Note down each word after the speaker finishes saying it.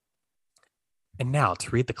And now to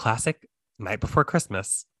read the classic Night Before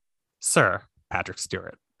Christmas, Sir Patrick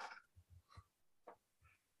Stewart.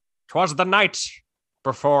 'Twas the night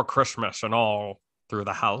before Christmas, and all through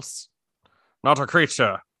the house not a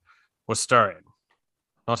creature was stirring,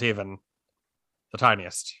 not even the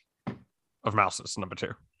tiniest of mouses, number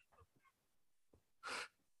 2.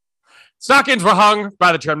 Stockings were hung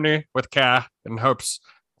by the chimney with care in hopes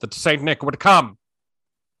that Saint Nick would come.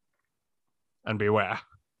 And beware,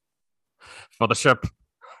 for the ship's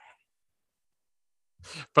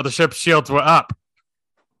shields were up.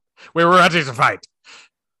 We were ready to fight,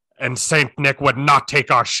 and Saint Nick would not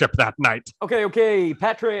take our ship that night. Okay,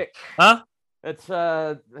 Patrick. Huh? It's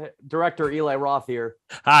director Eli Roth here.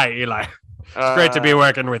 Hi, Eli. It's great to be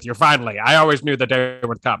working with you. Finally, I always knew the day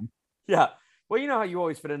would come. Yeah. Well, you know how you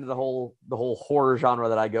always fit into the whole horror genre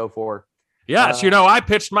that I go for. Yes, I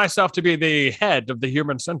pitched myself to be the head of the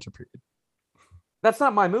Human Centipede. That's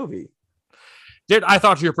not my movie. I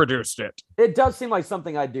thought you produced it. It does seem like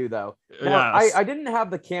something I do, though. Now, Yes. I didn't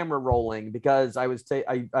have the camera rolling because I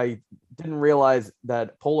didn't realize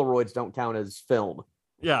that Polaroids don't count as film.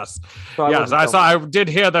 Yes. So Yes, I did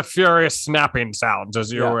hear the furious snapping sounds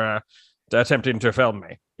as you were attempting to film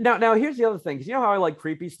me. Now here's the other thing, because you know how I like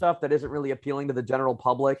creepy stuff that isn't really appealing to the general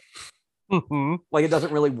public? Mm-hmm. Like it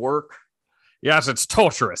doesn't really work. Yes, it's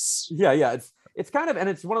torturous. Yeah. It's kind of, and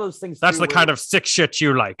it's one of those things. That's the kind of sick shit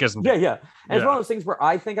you like, isn't it? Yeah. And it's one of those things where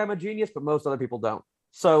I think I'm a genius, but most other people don't.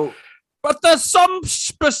 So, but there's some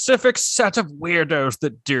specific set of weirdos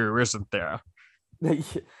that do, isn't there?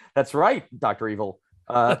 That's right, Dr. Evil.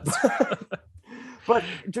 But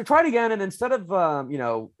to try it again, and instead of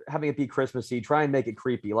having it be Christmassy, try and make it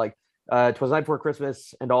creepy. Like 'twas night before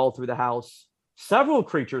Christmas, and all through the house, several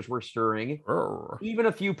creatures were stirring, even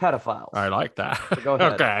a few pedophiles. I like that. So go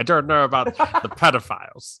ahead. Okay, I don't know about the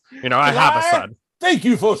pedophiles. I have a son. Thank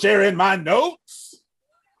you for sharing my notes.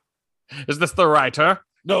 Is this the writer?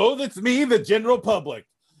 No, that's me, the general public.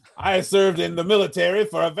 I served in the military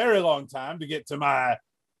for a very long time to get to my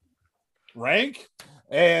rank.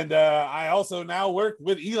 And I also now work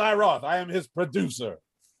with Eli Roth. I am his producer.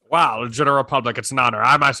 Wow, general public, it's an honor.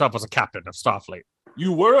 I myself was a captain of Starfleet.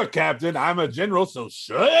 You were a captain. I'm a general, so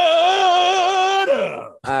shut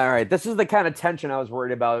up. All right. This is the kind of tension I was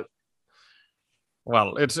worried about.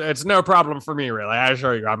 Well, it's no problem for me, really. I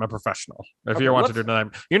assure you, I'm a professional. If Okay, you want to do that.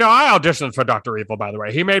 I auditioned for Dr. Evil, by the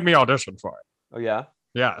way. He made me audition for it. Oh, yeah?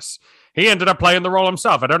 Yes. He ended up playing the role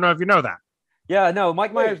himself. I don't know if you know that. Yeah, no,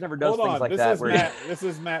 Mike Myers never does things like that. This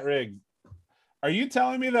is Matt Riggs. Are you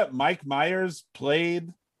telling me that Mike Myers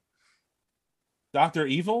played Dr.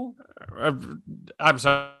 Evil? I'm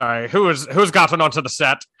sorry. Who's gotten onto the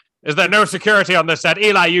set? Is there no security on this set?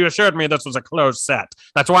 Eli, you assured me this was a closed set.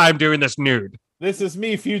 That's why I'm doing this nude. This is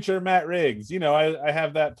me, future Matt Riggs. I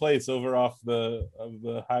have that place over off the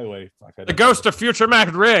highway. The ghost of future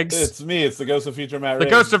Matt Riggs. It's me. It's the ghost of future Matt Riggs. The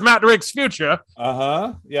ghost of Matt Riggs' future.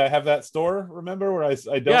 Uh-huh. Yeah, I have that store, remember, where I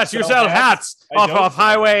don't Yes, you sell hats off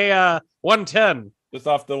Highway 110. Just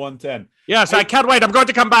off the 110. Yes, I can't wait. I'm going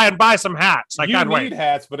to come by and buy some hats. I can't wait. You need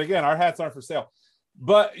hats, but again, our hats aren't for sale.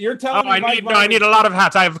 But you're telling me I need a lot of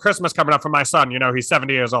hats. I have Christmas coming up for my son. He's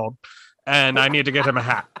 70 years old, and I need to get him a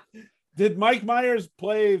hat. Did Mike Myers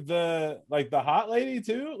play the hot lady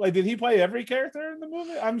too? Did he play every character in the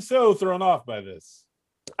movie? I'm so thrown off by this.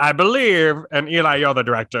 I believe, and Eli, you're the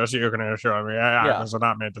director, so you're going to show me. Actors are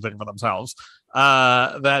not made to think for themselves.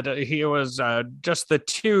 That he was just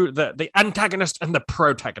the antagonist and the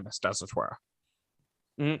protagonist, as it were.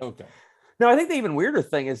 Mm-hmm. Okay. No, I think the even weirder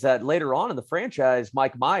thing is that later on in the franchise,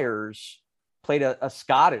 Mike Myers played a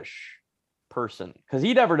Scottish person, because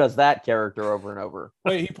he never does that character over and over.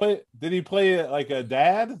 Wait, did he play like a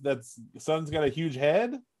dad that's son's got a huge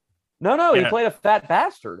head? No, he played a fat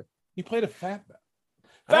bastard. He played a fat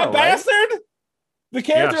bastard? The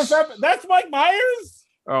character of that's Mike Myers?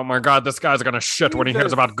 Oh my god, this guy's gonna shit when he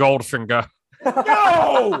hears about Goldfinger.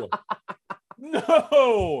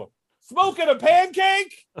 No, smoking a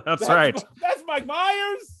pancake. That's right. That's Mike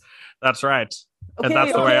Myers. That's right. Okay, and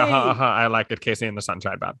that's the way I like it. Casey and the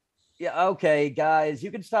Sunshine Band. Yeah, okay, guys, you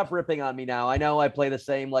can stop ripping on me now. I know I play the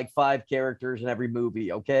same 5 characters in every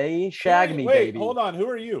movie, okay? Shag me, baby. Hold on, who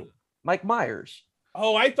are you? Mike Myers.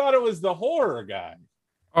 Oh, I thought it was the horror guy.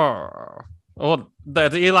 Oh, well, the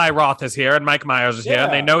Eli Roth is here and Mike Myers is here,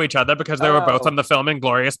 and they know each other because they were both on the film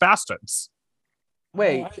Inglourious Bastards.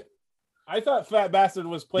 Wait. I thought Fat Bastard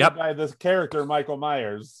was played by this character, Michael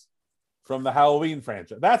Myers, from the Halloween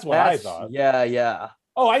franchise. That's what I thought. Yeah.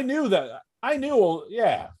 Oh, I knew that. I knew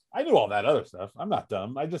all that other stuff. I'm not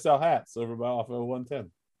dumb. I just sell hats off of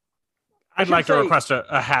 110. I'd like to request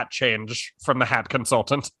a hat change from the hat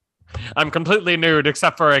consultant. I'm completely nude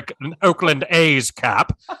except for an Oakland A's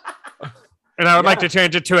cap. And I would like to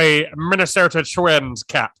change it to a Minnesota Twins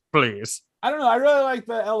cap, please. I don't know. I really like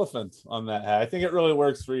the elephant on that hat. I think it really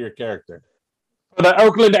works for your character. For the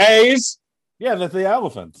Oakland A's? Yeah, that's the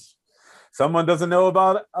elephants. Someone doesn't know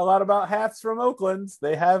a lot about hats from Oakland.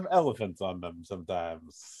 They have elephants on them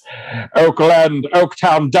sometimes.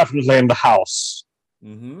 Oaktown, definitely in the house.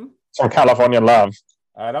 Mm-hmm. Some California love.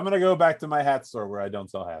 All right, I'm going to go back to my hat store where I don't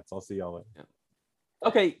sell hats. I'll see y'all later.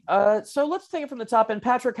 Okay, so let's take it from the top. And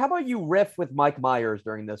Patrick, how about you riff with Mike Myers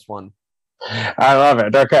during this one? I love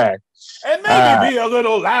it. Okay. And maybe be a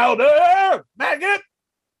little louder, maggot.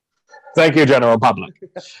 Thank you, General Public.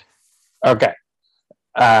 Okay.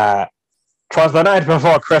 'Twas the night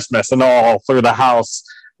before Christmas, and all through the house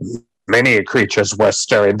many creatures were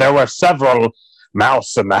stirring. There were several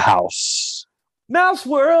mouse in the house. Mouse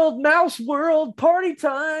World, party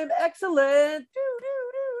time, excellent.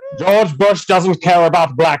 George Bush doesn't care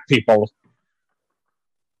about black people.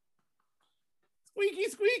 Squeaky,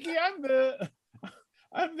 squeaky. I'm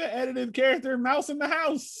the edited character, Mouse in the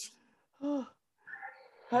House.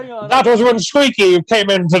 Hang on. That was when Squeaky came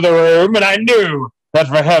into the room, and I knew that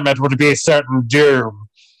for him it would be certain doom.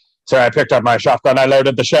 So I picked up my shotgun, I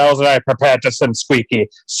loaded the shells, and I prepared to send Squeaky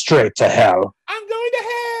straight to hell. I'm going to hell.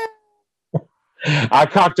 I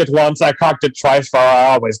cocked it once, I cocked it twice, for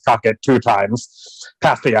I always cock it 2 times.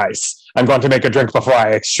 Pass the ice. I'm going to make a drink before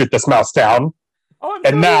I shoot this mouse down.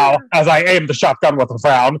 And now, as I aim the shotgun with a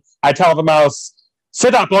frown, I tell the mouse,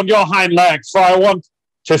 sit up on your hind legs, for I want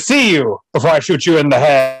to see you before I shoot you in the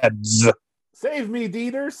heads. Save me,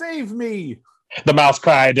 Dieter, save me. The mouse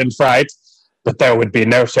cried in fright, but there would be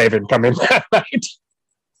no saving coming that night.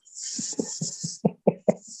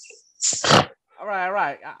 All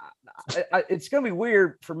right. It's going to be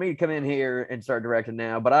weird for me to come in here and start directing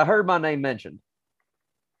now, but I heard my name mentioned.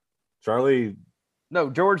 Charlie. No,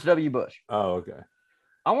 George W. Bush. Oh, okay.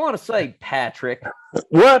 I want to say, Patrick.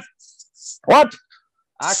 What? I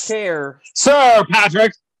care. Sir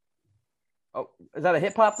Patrick. Oh, is that a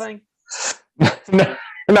hip hop thing?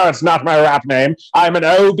 No, it's not my rap name. I'm an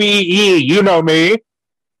OBE. You know me.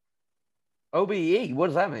 OBE? What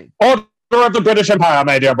does that mean? Order of the British Empire,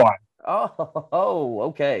 my dear boy. Oh,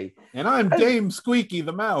 okay. And I'm Dame Squeaky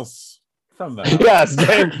the Mouse from the house. Yes,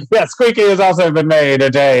 Dame. Yes, Squeaky has also been made a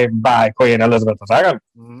dame by Queen Elizabeth II.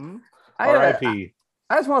 Mm-hmm. R.I.P.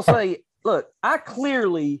 I just want to say, look, I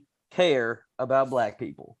clearly care about black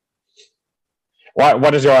people.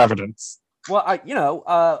 What is your evidence?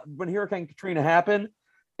 Well, when Hurricane Katrina happened,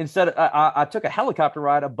 I took a helicopter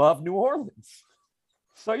ride above New Orleans.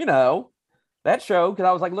 So, that show, because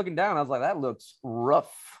I was like looking down, I was like, that looks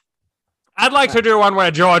rough. I'd like to do one where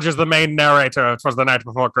George is the main narrator. It was the night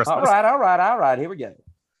before Christmas. All right. Here we go.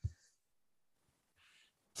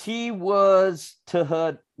 He was to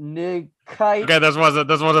her kite. Okay, this was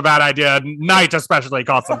a bad idea. Night especially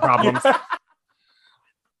caused some problems.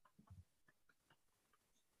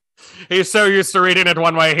 He's so used to reading it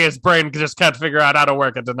one way, his brain just can't figure out how to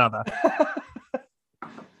work it another.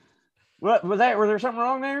 What was that? Was there something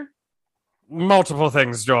wrong there? Multiple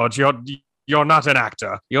things, George. You're not an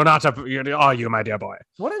actor. Are you, my dear boy?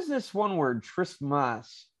 What is this one word?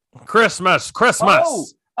 Christmas. Christmas.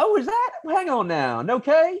 Oh, is that? Hang on now. No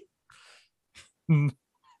K? Are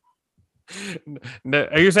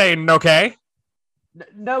you saying no K?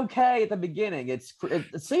 No K at the beginning. It's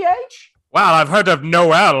CH? Wow, I've heard of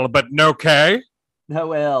Noel, but no K?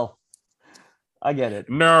 No L. I get it.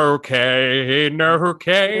 No K. No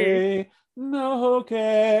K.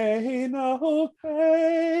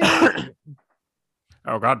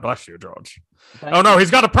 Oh, God bless you, George. Oh, no, he's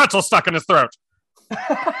got a pretzel stuck in his throat.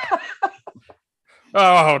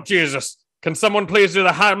 Oh, Jesus. Can someone please do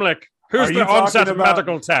the Heimlich? Who's the onset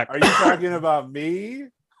medical tech? Are you talking about me?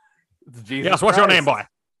 Yes, what's your name, boy?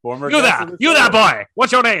 You that boy.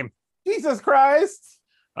 What's your name? Jesus Christ.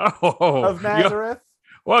 Oh. Of Nazareth.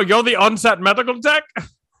 You're the onset medical tech?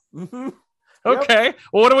 Mm-hmm. Okay. Yep.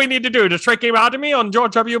 Well, what do we need to do? Just tracheotomy on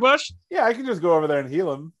George W. Bush? Yeah, I can just go over there and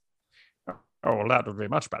heal him. Oh, well, that would be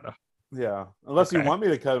much better. Yeah. Unless you want me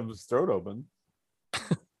to cut his throat open.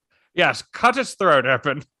 Yes, cut his throat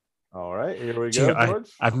open. All right, here we go, George.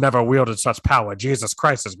 I've never wielded such power. Jesus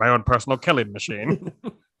Christ is my own personal killing machine.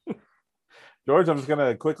 George, I'm just going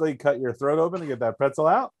to quickly cut your throat open and get that pretzel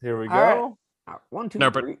out. Here we go. Right. 1, 2,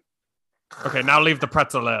 3. Okay, now leave the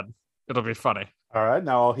pretzel in. It'll be funny. All right,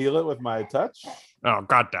 now I'll heal it with my touch. Oh,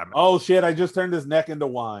 God damn it. Oh, shit, I just turned his neck into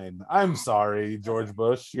wine. I'm sorry, George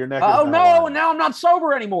Bush. Your neck is no, wine. Now I'm not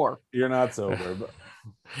sober anymore. You're not sober.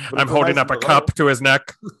 But I'm holding up a cup to his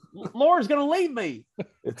neck. Laura's going to leave me.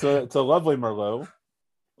 It's a lovely Merlot.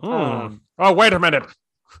 Oh, wait a minute.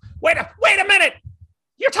 Wait a minute.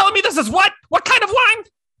 You're telling me this is what? What kind of wine?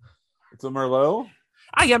 It's a Merlot.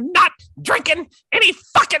 I am not drinking any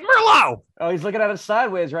fucking Merlot. Oh, he's looking at us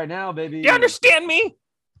sideways right now, baby. Do you understand me?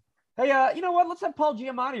 Hey, you know what? Let's have Paul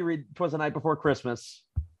Giamatti read "'Twas the Night Before Christmas."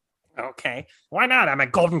 Okay. Why not? I'm a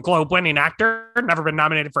Golden Globe winning actor. Never been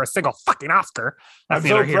nominated for a single fucking Oscar. That's I'm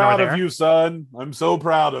neither so here nor proud there. of you, son. I'm so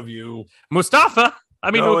proud of you. Mustafa.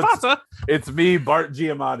 No, Mufasa. It's me, Bart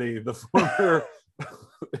Giamatti, the former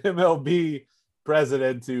MLB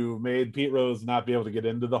president who made Pete Rose not be able to get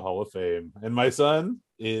into the Hall of Fame. And my son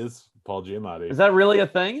is Paul Giamatti. Is that really a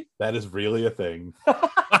thing? That is really a thing.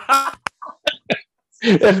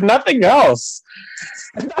 If nothing else,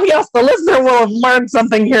 the listener will have learned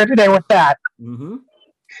something here today with that. Mm-hmm.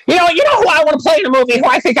 You know who I want to play in a movie, who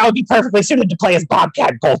I think I would be perfectly suited to play as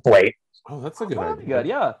Bobcat Goldthwait. Oh, that's a good That'd be idea. good.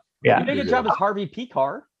 Yeah. Yeah. You did a good job as Harvey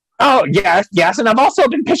Picar. Oh, yes, and I've also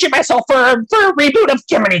been pitching myself for a reboot of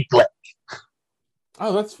Jiminy Glick.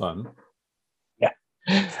 Oh, that's fun.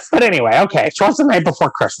 But anyway, okay, so what's the night before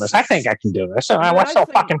Christmas? I think I can do this. Yeah, What's I so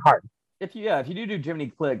think- fucking hard? If you do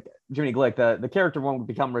Jiminy Glick, the character won't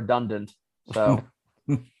become redundant. So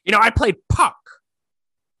I played Puck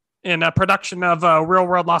in a production of Real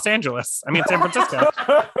World Los Angeles. San Francisco.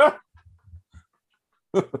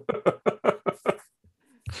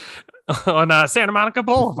 On Santa Monica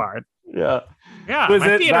Boulevard. yeah, Yeah, Was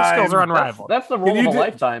my it theater skills are time? unrivaled. that's the role you of a do-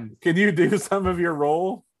 lifetime. Can you do some of your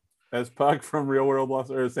role as Puck from Real World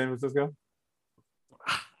San Francisco?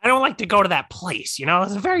 I don't like to go to that place.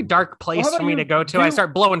 It's a very dark place Well, how for about me you to go to. I do-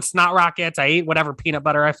 start blowing snot rockets. I eat whatever peanut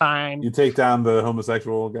butter I find. You take down the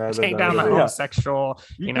homosexual guy. Take down the Yeah. homosexual.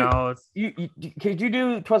 You could you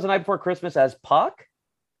do "'Twas the Night Before Christmas" as Puck?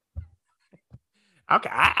 Okay,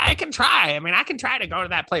 I can try. I can try to go to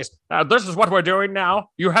that place. This is what we're doing now.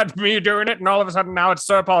 You had me doing it, and all of a sudden now it's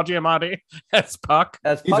Sir Paul Giamatti as Puck.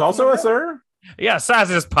 As He's Puck, also you a know? sir. Yes, as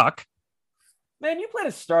is Puck. Man, you played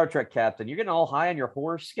a Star Trek captain. You're getting all high on your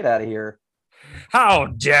horse. Get out of here. How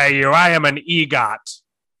dare you? I am an EGOT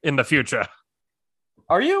in the future.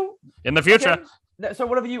 Are you? In the future. Okay. So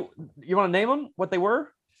what have you want to name them? What they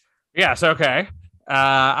were? Yes, okay.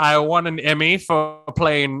 I won an Emmy for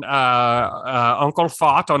playing Uncle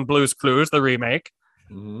Fott on Blue's Clues, the remake.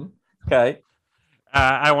 Mm-hmm. Okay.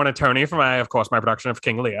 I won a Tony for my production of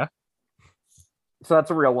King Lear. So that's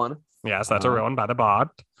a real one. Yes, that's a real one by the Bard.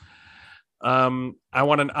 I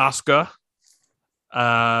won an Oscar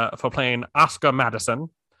for playing Oscar Madison.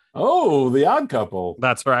 Oh, the Odd Couple.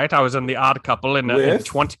 That's right. I was in The Odd Couple in With?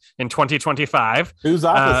 2025. Who's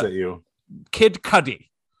opposite you? Kid Cudi.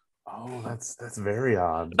 Oh, that's very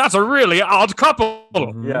odd. That's a really odd couple.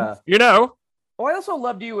 Mhm. Yeah. Oh, I also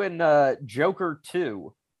loved you in Joker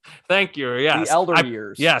 2. Thank you. Yes. The Elder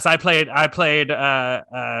Years. Yes, I played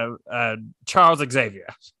Charles Xavier.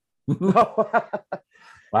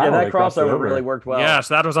 Wow, Yeah, that they crossed crossover over. really worked well. Yes,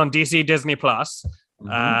 that was on DC Disney Plus. Mhm.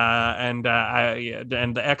 And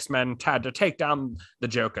the X-Men had to take down the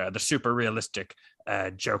Joker, the super realistic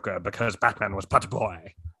Joker, because Batman was but a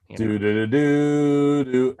boy. Do do do do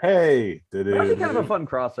do. Hey. Do, do, That was do, kind of a do. fun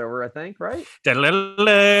crossover, I think, right? Hey,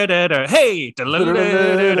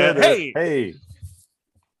 hey. Hey.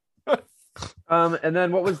 And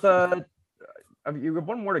then what was the? You have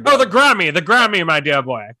one more to go. Oh, the Grammy, my dear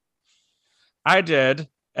boy. I did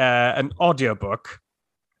an audiobook.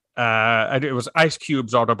 It was Ice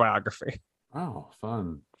Cube's autobiography. Oh,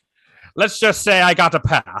 fun. Let's just say I got a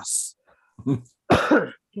pass.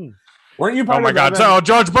 Weren't you Oh part my of God! that? So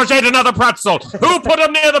George Bush ate another pretzel. Who put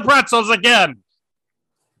him near the pretzels again?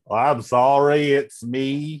 Well, I'm sorry, it's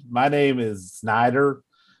me. My name is Snyder.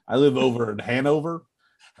 I live over in Hanover.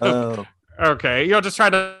 Okay, you're just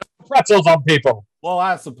trying to. Pretzels on people. Well,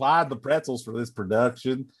 I supplied the pretzels for this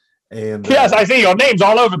production, and Yes, I see your name's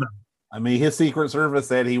all over them. I mean, his Secret Service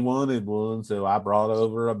said he wanted one, so I brought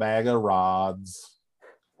over a bag of rods.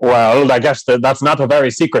 Well, I guess that's not a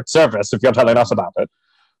very secret service if you're telling us about it.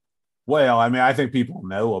 Well, I mean, I think people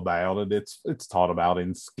know about it. It's taught about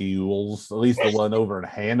in schools, at least the one over in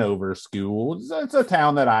Hanover School. It's a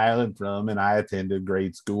town that I am from, and I attended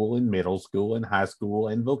grade school and middle school and high school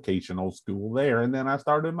and vocational school there. And then I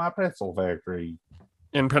started my pretzel factory.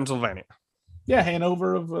 In Pennsylvania. Yeah,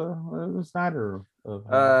 Hanover of Snyder.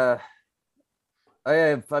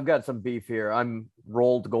 I've got some beef here. I'm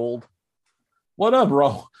rolled gold. What up,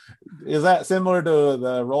 Roll? Is that similar to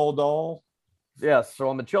the Roll Doll? Yes, so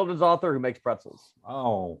I'm a children's author who makes pretzels.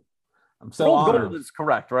 Oh, I'm so Rolled honored. gold is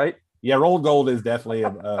correct, right? Yeah, Rolled Gold is definitely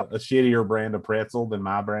a shittier brand of pretzel than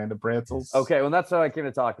my brand of pretzels. Okay, well that's how I came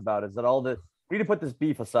to talk about. Is that all the we need to put this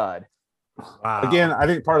beef aside. Wow. Again, I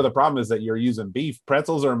think part of the problem is that you're using beef.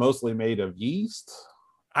 Pretzels are mostly made of yeast.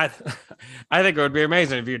 I I think it would be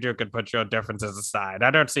amazing if you two could put your differences aside.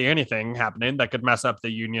 I don't see anything happening that could mess up the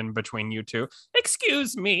union between you two.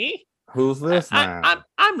 Excuse me. Who's this now?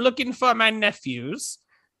 I'm looking for my nephews.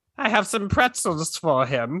 I have some pretzels for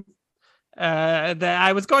him.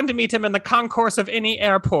 I was going to meet him in the concourse of any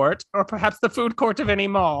airport, or perhaps the food court of any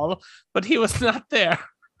mall, but he was not there.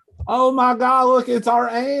 Oh my God! Look, it's our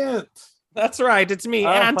aunt. That's right. It's me,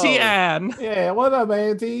 Auntie Anne. Yeah, what up,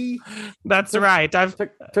 Auntie? That's right.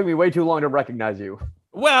 Took me way too long to recognize you.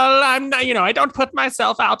 Well, I'm not. I don't put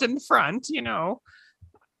myself out in front.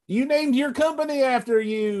 You named your company after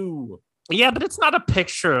you. Yeah, but it's not a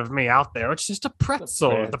picture of me out there. It's just a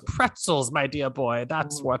pretzel. The pretzels, my dear boy.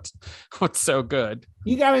 That's what's so good.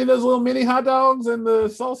 You got any of those little mini hot dogs and the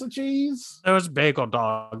salsa cheese? Those bagel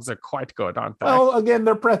dogs are quite good, aren't they? Well, again,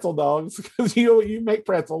 they're pretzel dogs because you make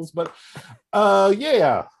pretzels, but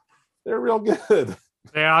yeah, they're real good.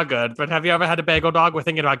 They are good, but have you ever had a bagel dog? We're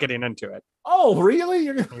thinking about getting into it. Oh, really?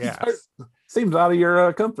 You're gonna Yes. Seems out of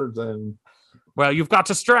your comfort zone. Well, you've got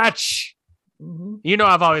to stretch. Mm-hmm.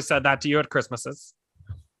 I've always said that to you at Christmases.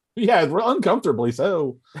 Yeah, uncomfortably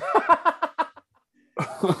so.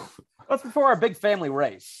 That's before our big family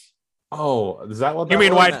race. Oh, is that what You that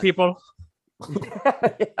mean was? white people?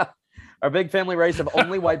 Yeah. Our big family race of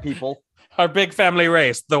only white people. Our big family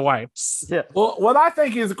race, the whites. Yeah. Well, what I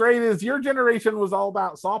think is great is your generation was all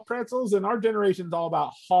about soft pretzels, and our generation's all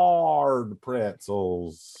about hard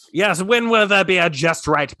pretzels. Yes, when will there be a just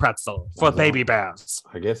right pretzel for baby bears?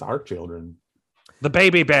 I guess our children. The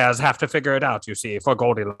baby bears have to figure it out, you see, for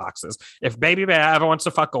Goldilockses. If baby bear ever wants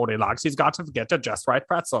to fuck Goldilocks, he's got to get a just right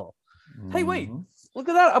pretzel. Hey, wait. Look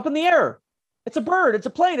at that up in the air. It's a bird. It's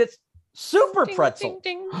a plane. It's super pretzel.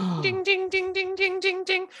 Ding, ding, ding, ding, ding, ding, ding,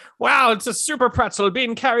 ding. Wow, it's a super pretzel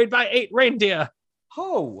being carried by 8 reindeer.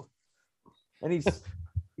 Oh. And he's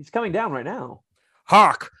coming down right now.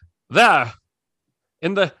 Hark, there,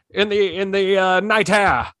 in the night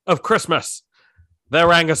air of Christmas, there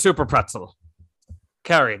rang a super pretzel,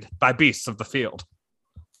 carried by beasts of the field.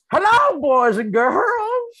 Hello, boys and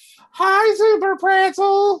girls. Hi, Super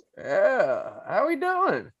Pretzel. Yeah. How we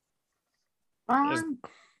doing? Fine.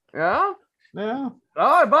 Yeah. Yeah.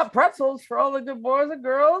 Oh, I bought pretzels for all the good boys and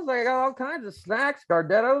girls. I got all kinds of snacks,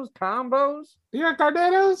 Gardettos, combos. You got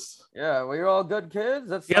Gardettos? Yeah, well, you're all good kids.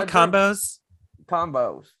 That's You have combos?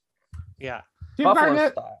 combos. Yeah. Do you have Buffalo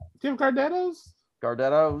Gardet- style. Do you have Gardettos?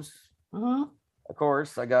 Gardettos. Uh-huh. Of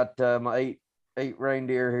course, I got my eight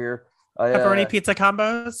reindeer here. Pepperoni pizza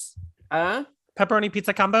combos? Huh? Pepperoni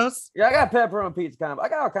pizza combos? Yeah, I got pepperoni pizza combo. I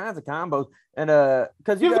got all kinds of combos, and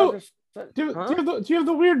because you You guys have are, Do you have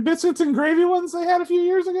the weird biscuits and gravy ones they had a few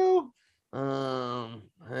years ago?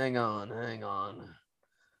 hang on.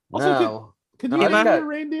 Also, No, Could No, you I have think your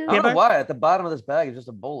reindeer? I don't know why. At the bottom of this bag is just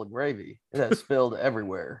a bowl of gravy. It has spilled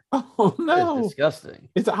everywhere. Oh It's no! disgusting.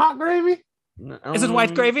 Is it hot gravy? Is it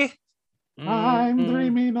white gravy? I'm Mm,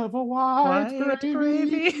 dreaming of a white, White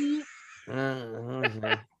gravy.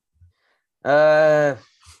 mm. I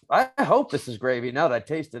hope this is gravy. Now that I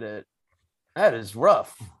tasted it, that is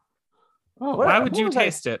rough. Oh, Why What would you was I-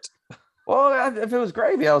 taste it? Well, if it was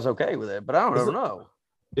gravy, I was okay with it, but I Is don't it- know.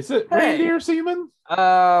 Is it Hey. reindeer semen?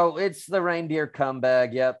 Oh, it's the reindeer cum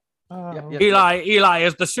bag. Yep. Oh. Yep. Eli,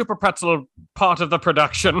 is the super pretzel part of the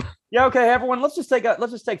production? Yeah. Okay, everyone. Let's just take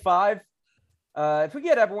 5. If we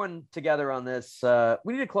get everyone together on this,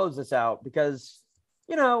 we need to close this out because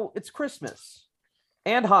it's Christmas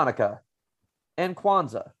and Hanukkah and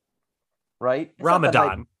Kwanzaa, right? It's not that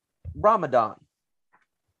Ramadan. Ramadan.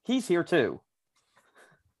 He's here too.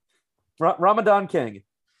 Ramadan King.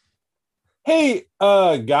 Hey,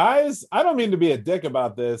 guys, I don't mean to be a dick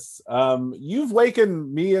about this. You've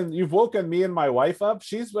woken me and my wife up.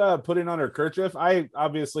 She's putting on her kerchief. I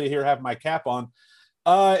obviously here have my cap on.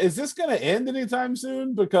 Is this going to end anytime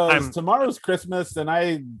soon? Because tomorrow's Christmas and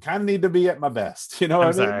I kind of need to be at my best. You know what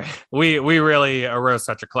I'm I mean? sorry. We really arose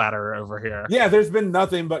such a clatter over here. Yeah, there's been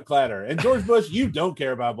nothing but clatter. And George Bush, you don't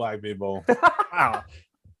care about black people. Wow.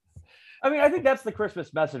 I mean, I think that's the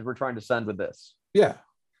Christmas message we're trying to send with this. Yeah.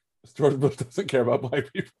 George Bush doesn't care about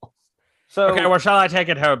black people. So, Okay, well, shall I take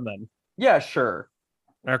it home then? yeah, sure.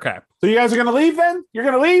 Okay. So you guys are going to leave then? You're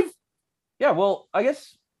going to leave? Yeah, well, I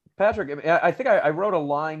guess, Patrick, I think I wrote a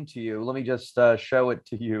line to you. Let me just show it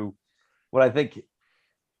to you. What I think.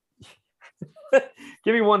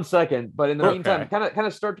 Give me 1 second. But in the meantime, kind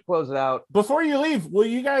of start to close it out. Before you leave, will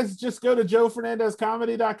you guys just go to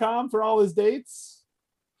joefernandezcomedy.com for all his dates?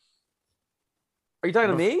 Are you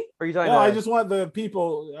talking to me? Or are you talking Well, to... I just want the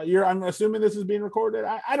people. I'm assuming this is being recorded.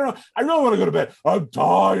 I don't know. I really want to go to bed. I'm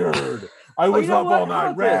tired. I was you know up what? all How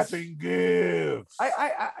night about this? wrapping gifts.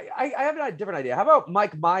 I have a different idea. How about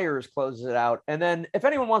Mike Myers closes it out, and then if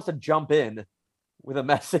anyone wants to jump in with a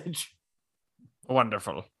message,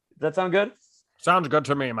 Wonderful. does that sound good, Sounds good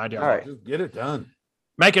to me, my dear. All right. Just get it done.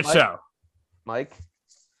 Make it Mike? so. Mike?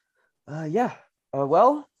 Yeah.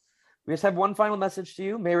 Well, we just have one final message to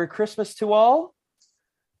you. Merry Christmas to all,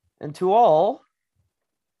 and to all,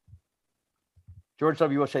 George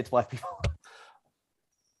W. Bush hates black people.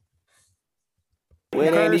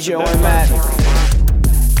 With Andy, Joe, and Matt.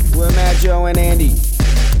 With Matt, Joe, and Andy.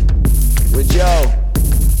 With Joe.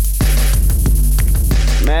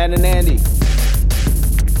 Matt and Andy.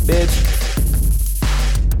 Bitch.